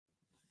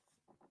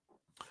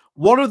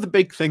one of the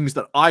big things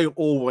that I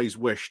always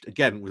wished,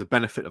 again, with the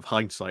benefit of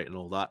hindsight and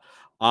all that,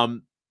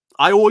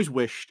 I always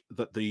wished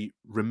that the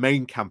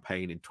Remain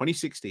campaign in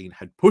 2016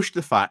 had pushed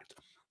the fact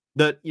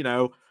that, you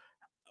know,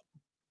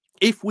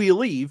 if we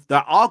leave,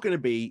 there are going to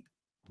be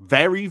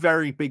very,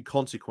 very big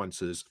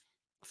consequences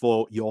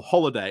for your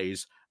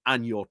holidays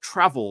and your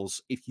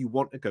travels if you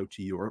want to go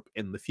to Europe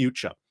in the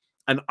future.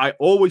 And I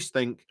always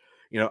think,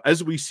 you know,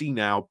 as we see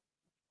now,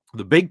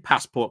 the big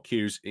passport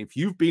queues, if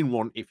you've been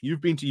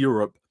to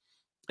Europe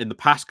in the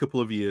past couple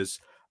of years,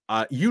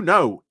 you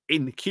know,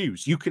 in the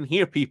queues, you can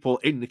hear people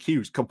in the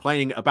queues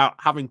complaining about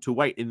having to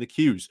wait in the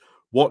queues,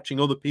 watching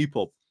other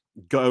people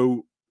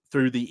go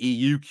through the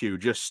EU queue,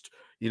 just,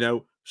 you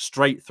know,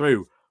 straight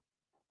through.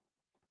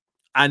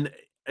 And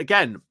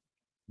again,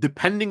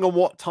 depending on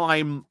what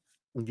time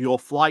your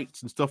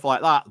flights and stuff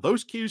like that,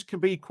 those queues can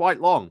be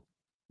quite long.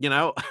 You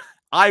know,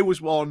 I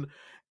was one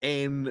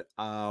in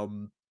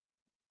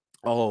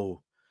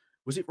oh,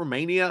 was it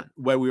Romania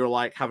where we were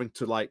like having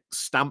to like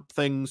stamp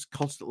things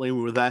constantly?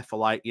 We were there for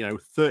like, you know,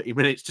 30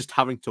 minutes just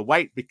having to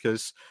wait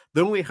because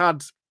they only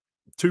had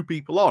two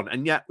people on.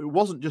 And yet it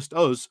wasn't just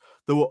us.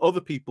 There were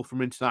other people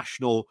from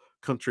international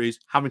countries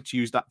having to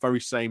use that very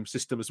same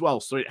system as well.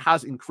 So it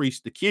has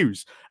increased the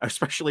queues,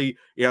 especially,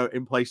 you know,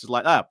 in places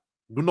like that.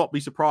 Would not be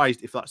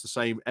surprised if that's the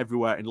same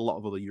everywhere in a lot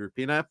of other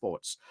European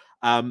airports.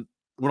 When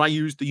I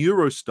used the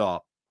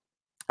Eurostar,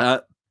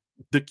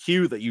 the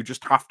queue that you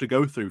just have to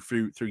go through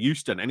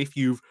Euston, and if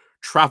you've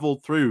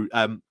traveled through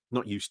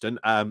not Euston,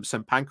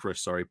 St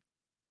Pancras, sorry,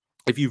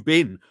 if you've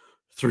been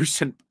through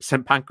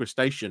St Pancras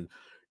station,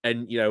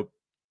 and you know,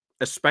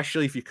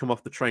 especially if you come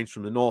off the trains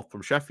from the north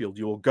from Sheffield,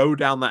 you'll go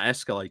down that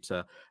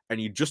escalator and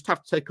you just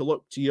have to take a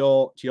look to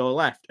your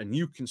left and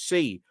you can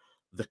see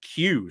the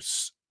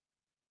queues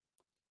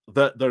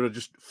that are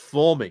just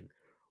forming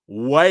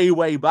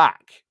way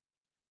back,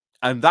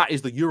 and that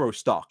is the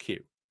Eurostar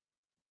queue.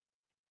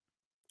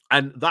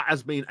 And that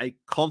has been a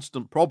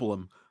constant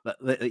problem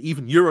that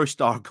even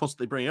Eurostar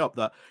constantly bringing up,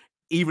 that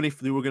even if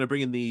they were going to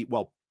bring in the,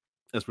 well,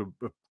 as we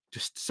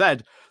just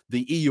said,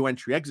 the EU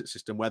entry-exit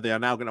system, where they are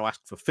now going to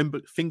ask for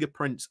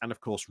fingerprints and, of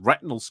course,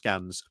 retinal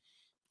scans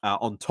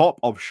on top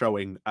of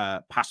showing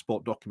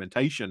passport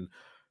documentation,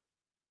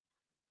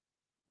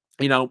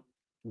 you know,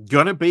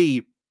 going to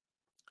be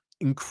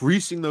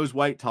increasing those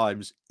wait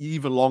times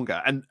even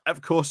longer. And,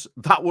 of course,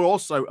 that will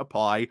also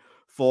apply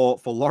for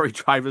lorry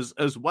drivers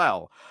as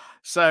well.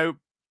 So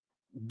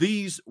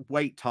these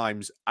wait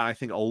times, I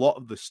think a lot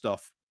of the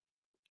stuff,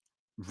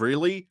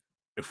 really,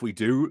 if we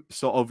do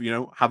sort of, you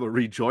know, have a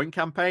rejoin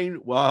campaign,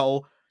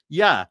 well,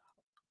 yeah,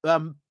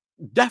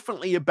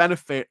 definitely a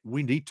benefit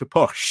we need to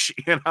push,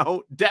 you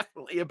know,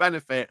 definitely a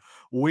benefit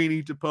we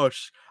need to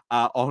push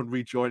on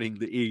rejoining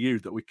the EU,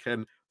 that we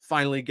can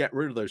finally get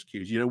rid of those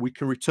queues. You know, we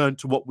can return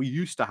to what we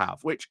used to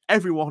have, which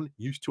everyone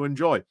used to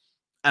enjoy.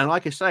 And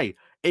like I say,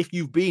 if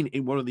you've been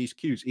in one of these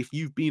queues, if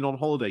you've been on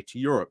holiday to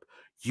Europe,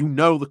 you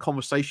know the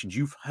conversations,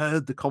 you've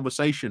heard the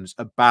conversations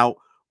about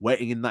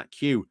waiting in that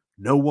queue.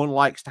 No one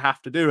likes to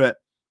have to do it,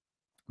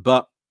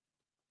 but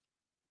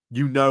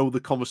you know the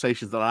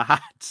conversations that I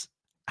had.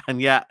 And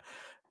yet,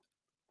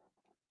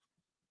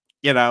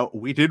 you know,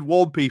 we did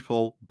warn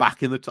people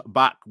back in the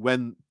back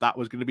when that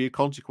was going to be a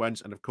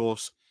consequence. And of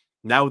course,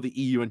 now the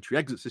EU entry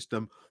exit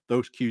system,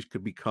 those queues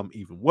could become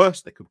even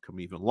worse. They could become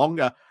even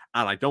longer.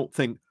 And I don't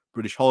think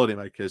British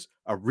holidaymakers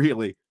are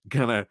really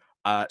gonna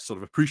sort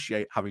of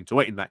appreciate having to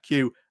wait in that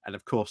queue. And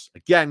of course,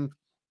 again,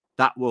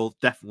 that will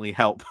definitely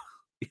help,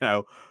 you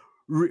know,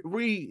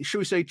 should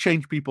we say,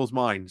 change people's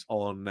minds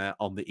on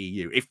the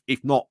EU,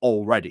 if not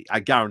already. I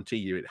guarantee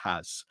you it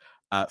has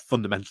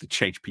fundamentally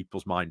changed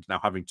people's minds now,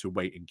 having to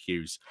wait in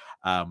queues.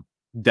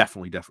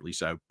 Definitely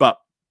so. But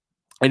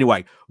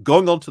anyway,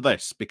 going on to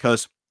this,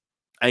 because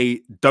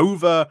a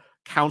Dover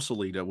council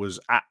leader was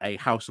at a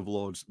House of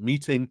Lords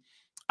meeting,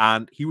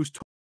 and he was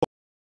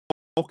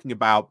talking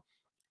about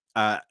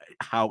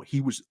how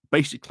he was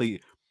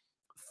basically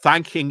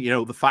thanking, you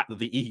know, the fact that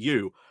the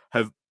EU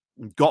have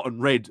gotten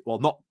rid, well,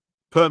 not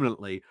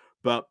permanently,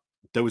 but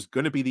there was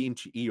going to be the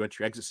EU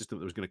entry exit system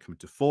that was going to come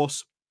into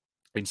force.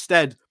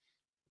 Instead,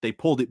 they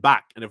pulled it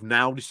back and have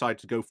now decided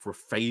to go for a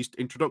phased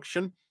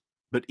introduction.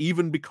 But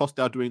even because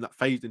they're doing that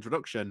phased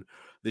introduction,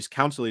 this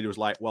council leader was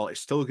like, well,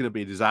 it's still going to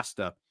be a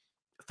disaster.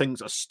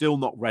 Things are still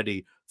not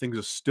ready. Things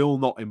are still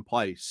not in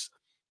place.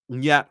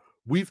 And yet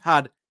we've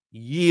had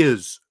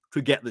years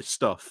to get this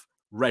stuff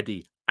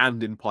ready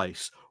and in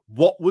place.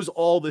 What was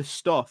all this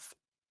stuff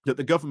that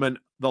the government,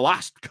 the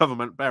last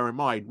government, bear in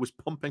mind, was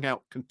pumping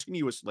out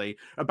continuously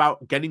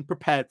about getting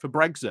prepared for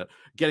Brexit,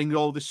 getting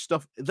all this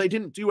stuff? They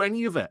didn't do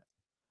any of it.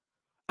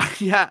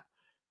 Yeah.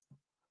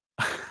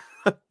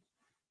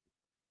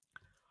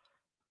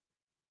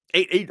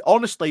 It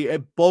honestly,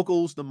 it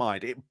boggles the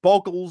mind. It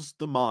boggles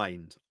the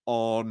mind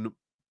on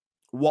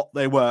what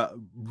they were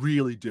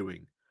really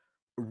doing.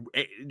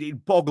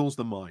 It boggles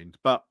the mind.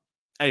 But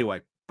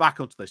anyway, back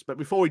onto this. But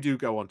before we do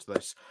go on to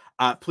this,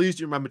 please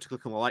do remember to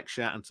click on the like,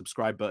 share, and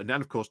subscribe button.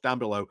 And of course, down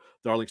below,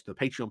 there are links to the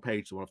Patreon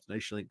page, the one-off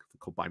donation link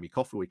called Buy Me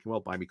Coffee, where you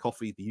can buy me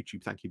coffee, the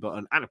YouTube thank you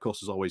button, and of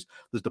course, as always,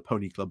 there's the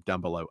Pony Club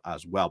down below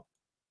as well.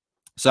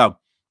 So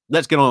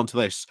let's get on to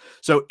this.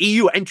 So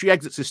EU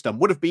entry-exit system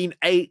would have been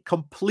a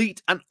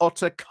complete and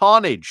utter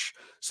carnage,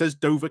 says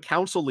Dover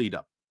Council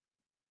leader.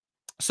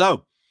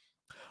 So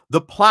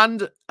the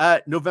planned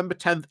November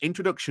 10th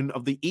introduction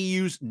of the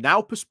EU's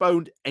now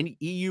postponed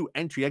EU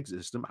entry-exit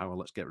system. Hang on,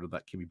 let's get rid of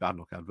that Kimmy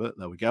Badnock advert.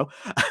 There we go.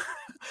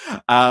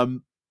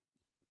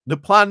 The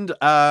planned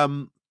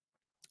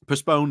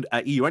postponed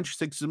EU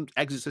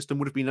exit system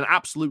would have been an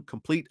absolute,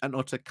 complete, and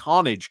utter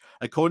carnage,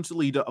 according to the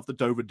leader of the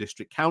Dover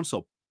District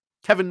Council.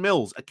 Kevin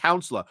Mills, a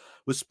councillor,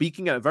 was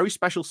speaking at a very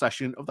special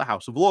session of the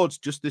House of Lords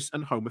Justice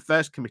and Home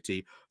Affairs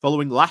Committee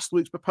following last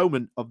week's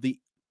postponement of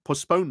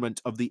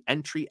the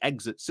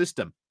entry-exit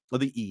system, or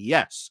the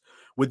EES.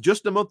 With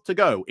just a month to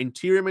go,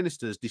 Interior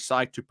Ministers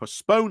decide to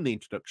postpone the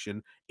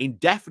introduction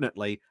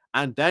indefinitely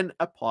and then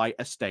apply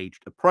a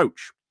staged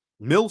approach.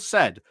 Mills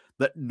said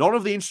that none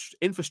of the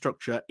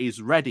infrastructure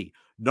is ready.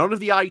 None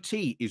of the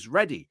IT is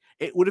ready.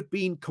 It would have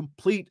been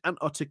complete and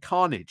utter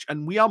carnage,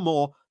 and we are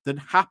more than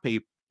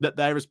happy that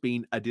there has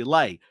been a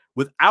delay.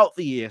 Without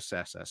the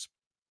ESSS,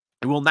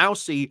 we will now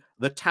see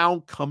the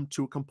town come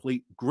to a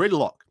complete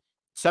gridlock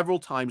several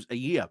times a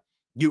year.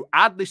 You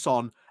add this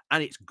on,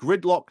 and it's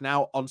gridlock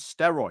now on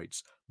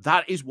steroids.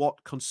 That is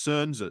what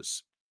concerns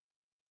us.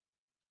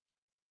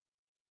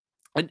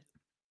 And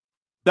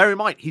bear in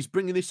mind, he's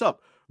bringing this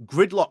up.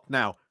 Gridlock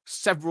now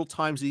several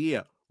times a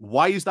year.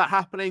 Why is that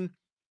happening?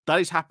 That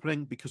is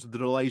happening because of the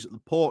delays at the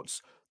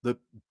ports, the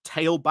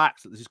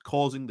tailbacks that this is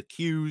causing, the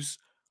queues.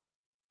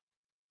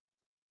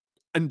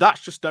 And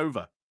that's just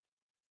over.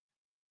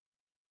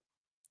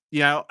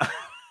 You know?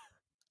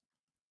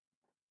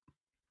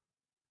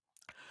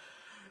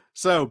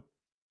 So,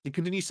 he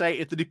continues to say,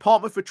 if the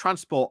Department for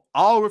Transport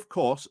are, of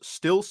course,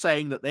 still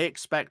saying that they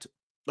expect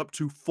up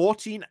to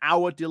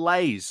 14-hour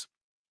delays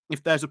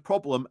if there's a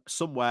problem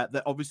somewhere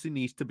that obviously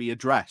needs to be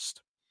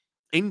addressed.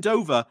 In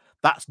Dover,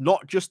 that's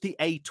not just the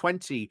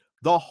A20.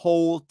 The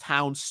whole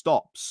town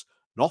stops.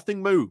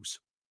 Nothing moves.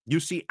 You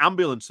see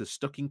ambulances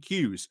stuck in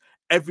queues.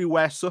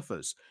 Everywhere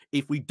suffers.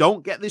 If we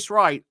don't get this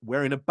right,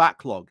 we're in a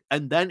backlog.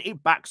 And then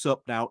it backs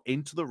up now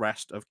into the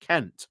rest of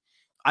Kent.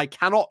 I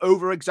cannot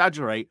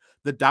over-exaggerate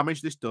the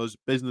damage this does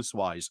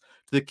business-wise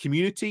to the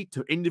community,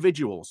 to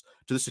individuals,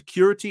 to the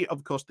security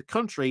of course, the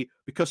country,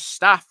 because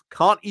staff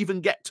can't even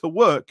get to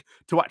work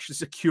to actually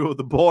secure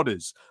the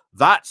borders.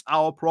 That's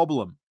our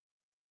problem.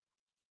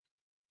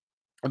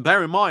 And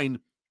bear in mind,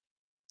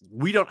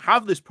 we don't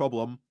have this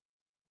problem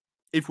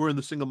if we're in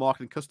the Single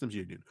Market and Customs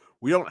Union.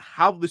 We don't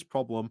have this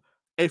problem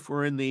if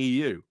we're in the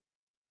EU.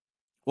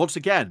 Once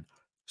again,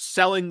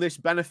 selling this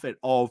benefit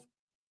of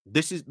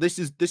this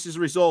is a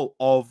result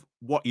of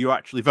what you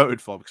actually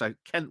voted for, because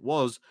Kent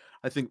was,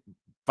 I think,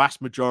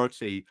 vast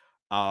majority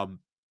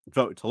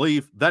voted to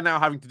leave. They're now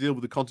having to deal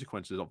with the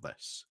consequences of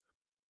this.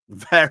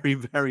 Very,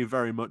 very,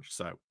 very much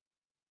so.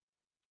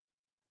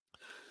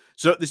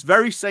 So at this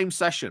very same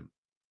session,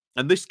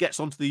 and this gets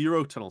onto the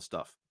Eurotunnel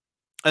stuff,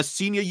 a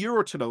senior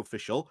Eurotunnel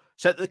official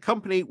said that the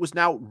company was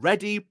now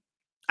ready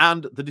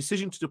and the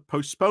decision to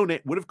postpone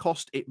it would have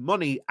cost it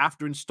money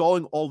after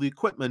installing all the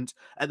equipment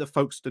at the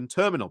Folkestone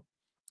terminal.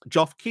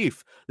 Geoff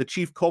Keefe, the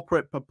chief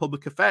corporate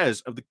public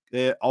affairs of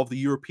the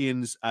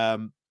Europeans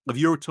of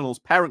Eurotunnel's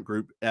parent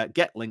group,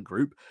 GetLink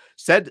Group,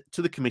 said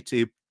to the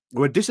committee,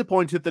 "We're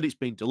disappointed that it's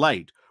been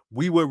delayed.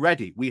 We were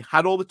ready. We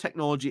had all the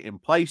technology in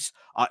place,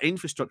 our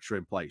infrastructure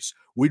in place.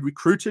 We'd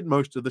recruited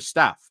most of the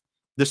staff.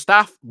 The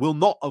staff will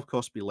not, of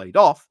course, be laid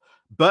off,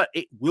 but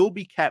it will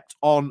be kept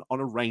on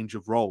a range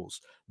of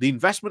roles. The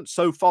investment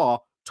so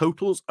far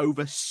totals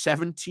over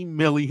 £70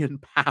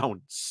 million.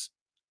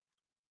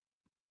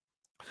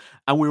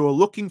 And we were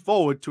looking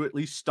forward to at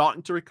least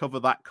starting to recover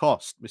that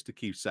cost," Mr.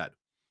 Keefe said.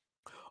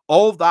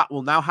 All of that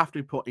will now have to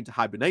be put into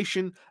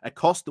hibernation, a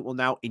cost that will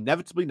now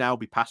inevitably now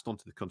be passed on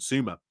to the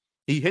consumer.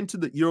 He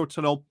hinted that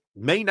Eurotunnel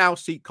may now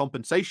seek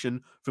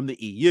compensation from the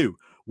EU.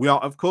 We are,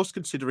 of course,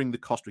 considering the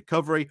cost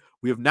recovery.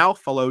 We have now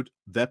followed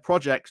their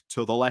project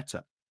to the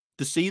letter.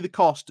 To see the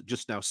cost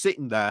just now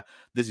sitting there,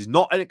 this is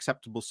not an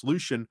acceptable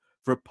solution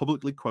for a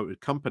publicly quoted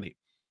company.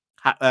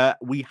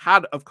 We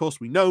had, of course,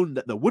 we known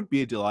that there would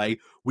be a delay.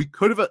 We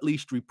could have at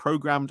least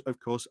reprogrammed, of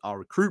course, our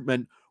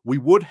recruitment. We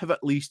would have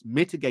at least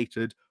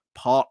mitigated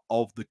part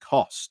of the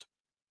cost.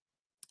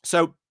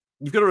 So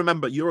you've got to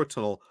remember,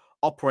 Eurotunnel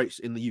operates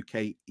in the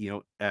UK,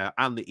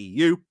 and the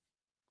EU.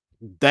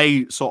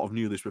 They sort of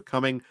knew this was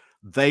coming.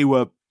 They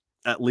were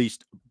at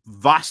least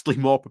vastly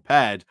more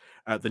prepared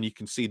than you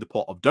can see the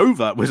Port of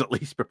Dover was at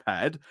least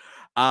prepared.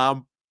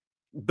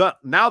 But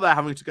now they're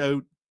having to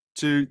go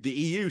to the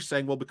EU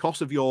saying, well,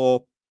 because of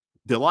your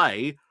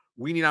delay,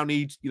 we now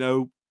need,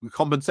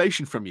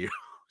 compensation from you.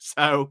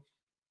 So,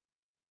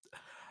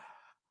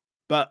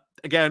 but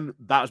again,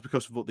 that was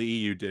because of what the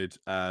EU did.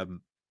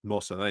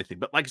 more so than anything.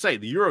 But like I say,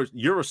 the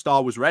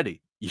Eurostar was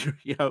ready.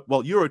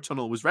 Well,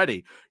 Eurotunnel was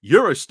ready.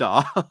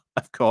 Eurostar,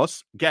 of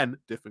course, again,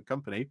 different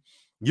company.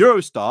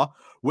 Eurostar,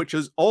 which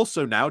has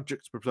also now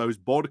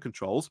juxtaposed border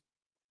controls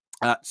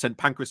at St.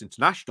 Pancras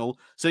International,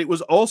 said it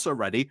was also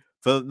ready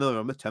for the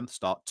November 10th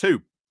start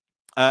too.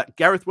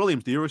 Gareth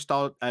Williams, the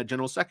Eurostar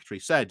General Secretary,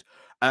 said,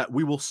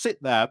 we will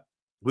sit there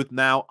with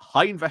now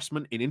high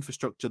investment in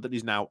infrastructure that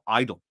is now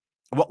idle.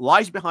 What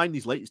lies behind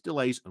these latest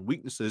delays and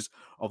weaknesses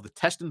of the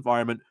test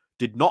environment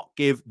did not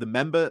give the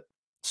member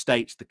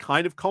states the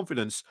kind of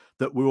confidence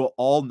that we will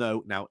all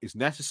know now is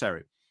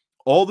necessary.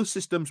 All the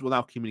systems will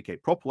now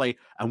communicate properly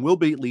and will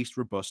be at least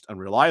robust and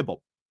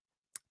reliable.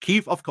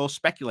 Keith, of course,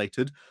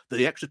 speculated that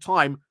the extra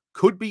time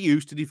could be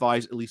used to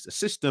devise at least a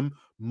system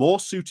more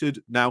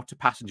suited now to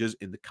passengers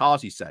in the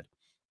cars, he said.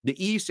 The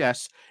EES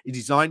is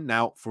designed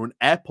now for an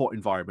airport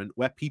environment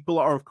where people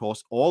are, of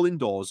course, all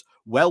indoors,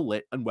 well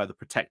lit and weather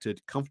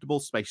protected, comfortable,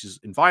 spacious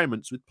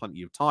environments with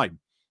plenty of time.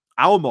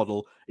 Our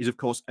model is, of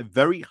course, a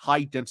very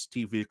high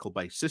density vehicle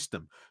based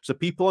system. So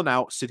people are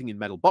now sitting in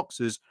metal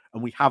boxes,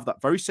 and we have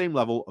that very same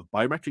level of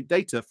biometric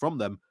data from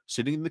them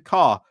sitting in the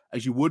car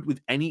as you would with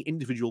any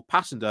individual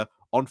passenger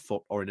on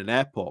foot or in an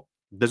airport.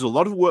 There's a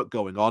lot of work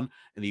going on,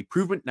 and the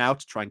improvement now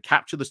to try and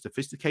capture the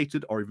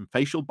sophisticated or even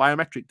facial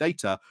biometric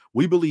data,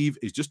 we believe,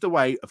 is just a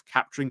way of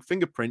capturing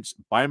fingerprints,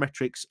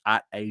 biometrics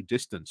at a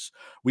distance.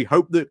 We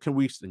hope that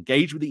we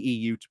engage with the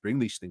EU to bring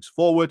these things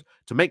forward,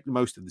 to make the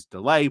most of this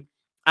delay,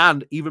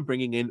 and even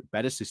bringing in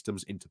better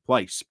systems into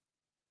place.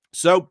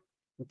 So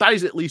that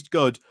is at least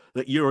good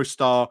that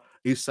Eurostar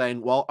is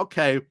saying, well,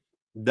 okay,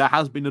 there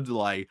has been a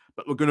delay,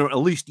 but we're going to at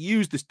least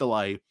use this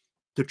delay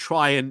to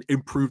try and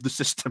improve the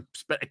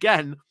systems. But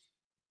again,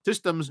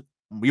 systems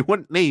we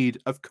wouldn't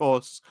need, of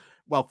course,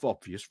 well, for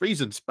obvious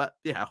reasons. But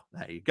yeah,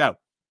 there you go.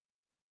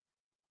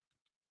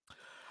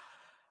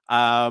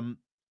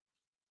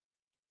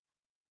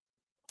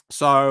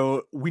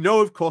 So we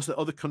know, of course, that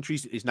other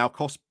countries it is now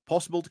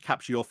possible to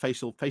capture your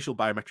facial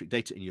biometric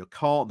data in your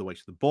car on the way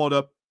to the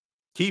border.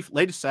 Keith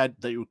later said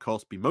that it would, of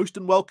course, be most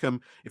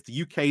unwelcome if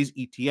the UK's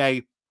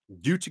ETA,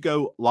 due to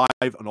go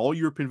live on all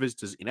European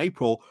visitors in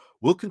April,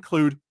 will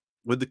conclude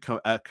with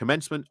the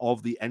commencement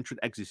of the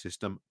entrant-exit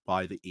system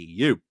by the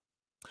EU.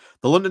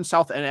 The London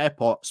Southend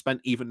Airport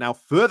spent even now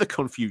further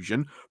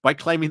confusion by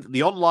claiming that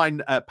the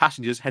online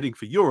passengers heading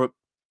for Europe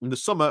in the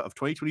summer of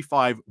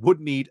 2025 would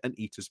need an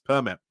ETIAS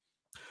permit.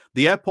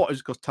 The airport is,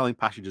 of course, telling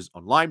passengers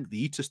online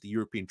the ETIAS, the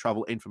European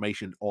Travel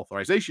Information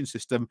Authorization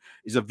System,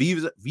 is a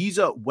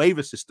visa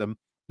waiver system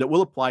that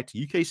will apply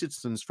to UK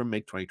citizens from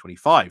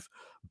mid-2025.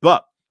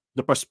 But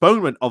the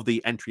postponement of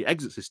the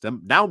entry-exit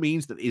system now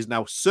means that it is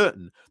now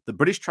certain that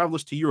British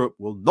travellers to Europe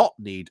will not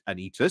need an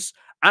ETIAS,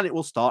 and it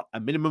will start a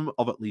minimum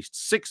of at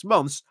least 6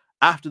 months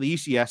after the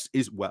ECS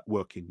is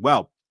working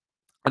well.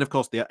 And of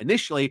course,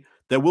 initially,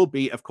 there will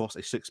be, of course,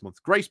 a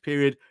 6-month grace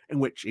period in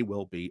which it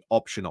will be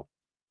optional.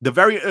 The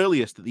very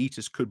earliest that the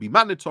ETIAS could be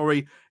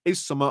mandatory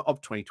is summer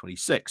of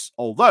 2026,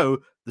 although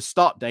the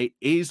start date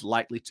is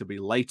likely to be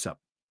later.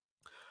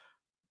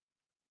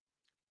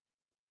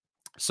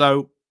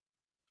 So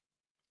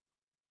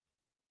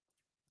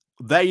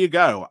there you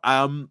go.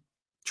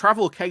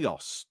 Travel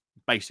chaos,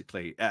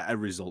 basically, a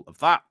result of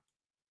that.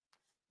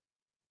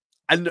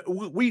 And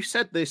we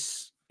said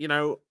this,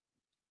 there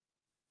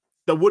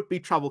would be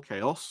travel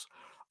chaos.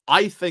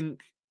 I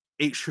think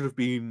it should have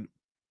been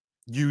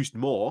used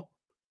more.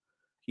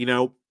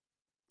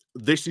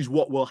 This is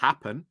what will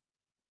happen.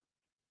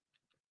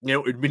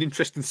 It'd been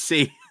interesting to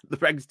see the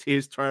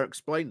Brexiteers try to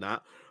explain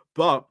that.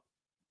 But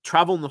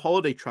travel and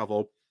holiday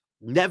travel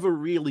never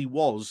really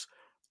was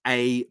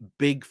a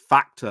big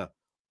factor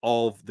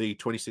of the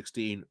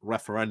 2016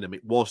 referendum.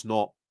 It was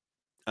not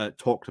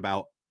talked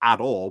about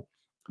at all.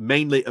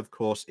 Mainly, of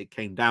course, it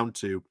came down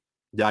to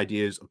the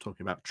ideas of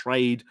talking about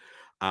trade,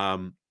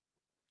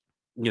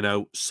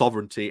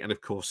 sovereignty, and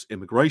of course,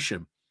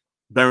 immigration.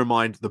 Bear in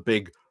mind, the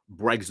big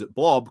Brexit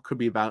blob could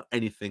be about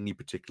anything you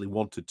particularly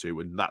wanted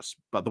to, and that's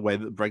about the way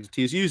that the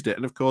Brexiteers used it.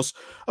 And of course,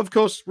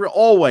 we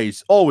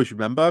always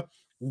remember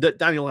that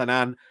Daniel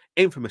Hannan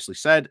infamously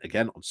said,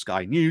 again on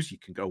Sky News, you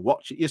can go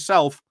watch it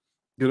yourself,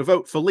 going to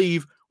vote for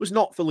leave was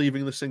not for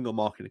leaving the single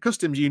market and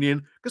customs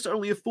union, because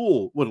only a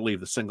fool would leave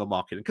the single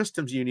market and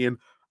customs union.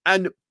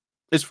 And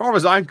as far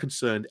as I'm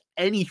concerned,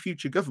 any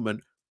future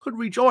government could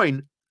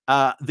rejoin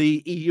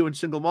the EU and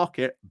single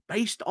market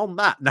based on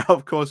that. Now,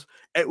 of course,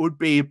 it would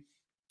be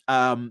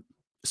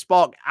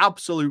spark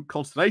absolute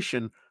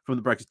consternation from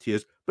the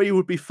Brexiteers, but it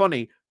would be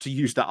funny to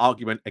use that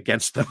argument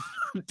against them,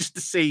 just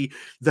to see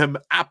them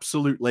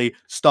absolutely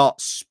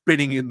start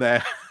spinning in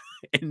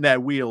their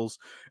wheels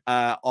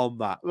on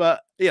that.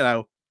 But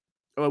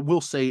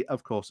we'll see,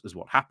 of course, as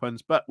what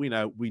happens. But we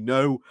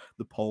know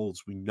the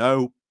polls, we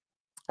know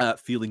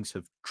feelings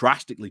have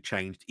drastically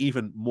changed,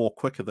 even more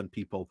quicker than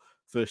people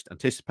first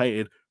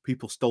anticipated.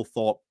 People still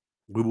thought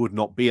we would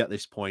not be at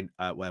this point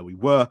where we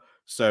were.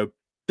 So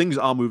things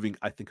are moving,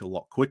 I think, a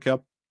lot quicker.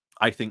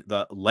 I think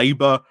that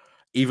Labour,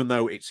 even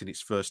though it's in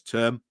its first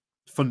term,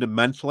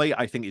 fundamentally,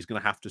 I think is going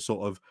to have to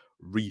sort of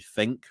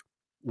rethink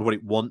what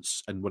it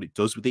wants and what it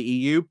does with the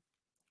EU.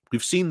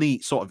 We've seen the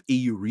sort of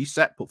EU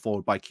reset put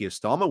forward by Keir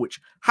Starmer, which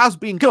has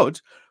been good.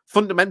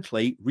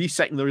 Fundamentally,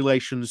 resetting the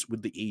relations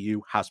with the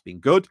EU has been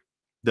good.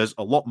 There's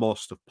a lot more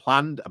stuff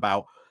planned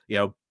about,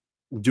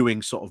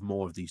 doing sort of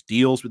more of these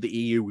deals with the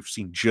EU. We've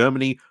seen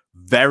Germany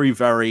very,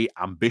 very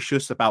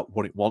ambitious about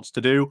what it wants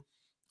to do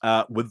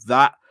with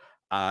that.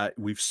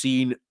 We've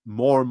seen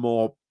more and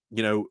more,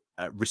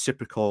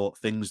 reciprocal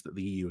things that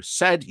the EU has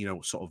said,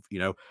 youth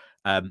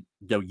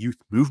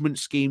movement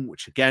scheme,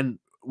 which again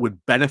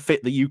would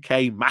benefit the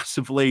UK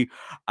massively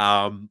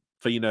for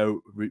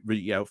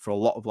for a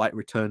lot of like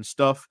return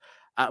stuff.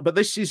 But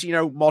this is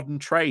modern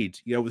trade.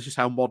 This is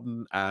how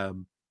modern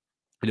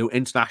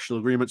international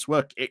agreements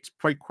work. It's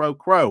pro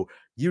quo.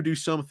 You do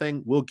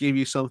something, we'll give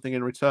you something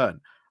in return.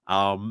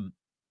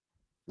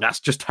 That's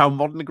just how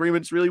modern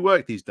agreements really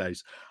work these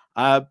days.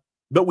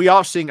 But we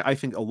are seeing, I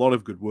think, a lot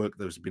of good work.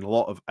 There's been a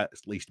lot of at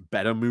least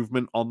better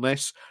movement on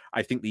this.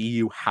 I think the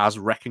EU has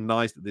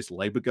recognized that this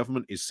Labour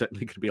government is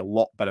certainly going to be a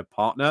lot better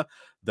partner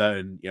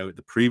than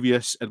the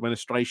previous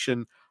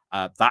administration.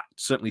 That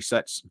certainly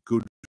sets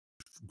good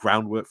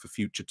groundwork for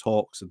future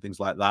talks and things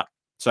like that.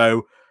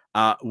 So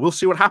we'll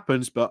see what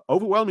happens. But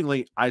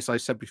overwhelmingly, as I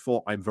said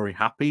before, I'm very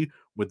happy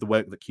with the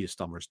work that Keir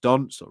Starmer has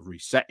done, sort of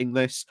resetting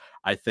this.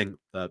 I think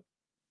that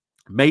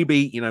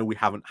maybe, we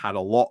haven't had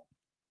a lot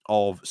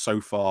of so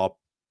far,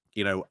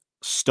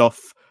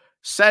 stuff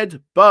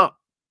said, but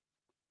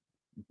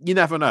you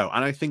never know.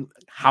 And I think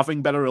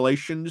having better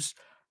relations,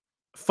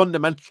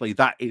 fundamentally,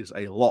 that is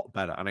a lot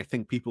better. And I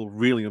think people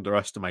really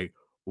underestimate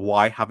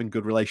why having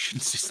good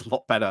relations is a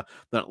lot better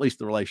than at least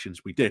the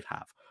relations we did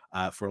have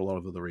for a lot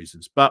of other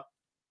reasons. But,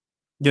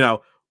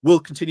 we'll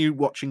continue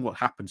watching what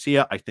happens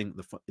here. I think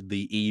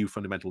the EU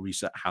fundamental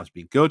reset has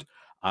been good.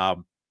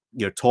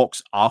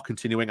 Talks are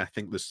continuing. I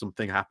think there's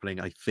something happening.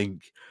 I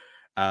think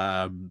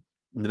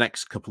in the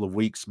next couple of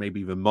weeks,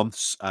 maybe even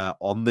months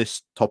on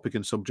this topic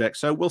and subject.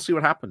 So we'll see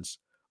what happens.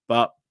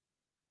 But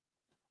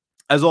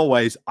as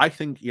always, I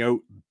think,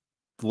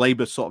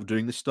 Labour sort of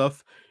doing this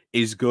stuff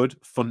is good.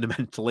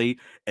 Fundamentally,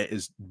 it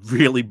has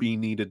really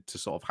been needed to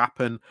sort of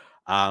happen.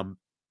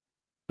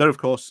 But of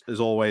course,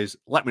 as always,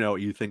 let me know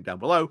what you think down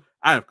below.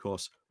 And of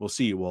course, we'll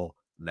see you all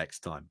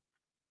next time.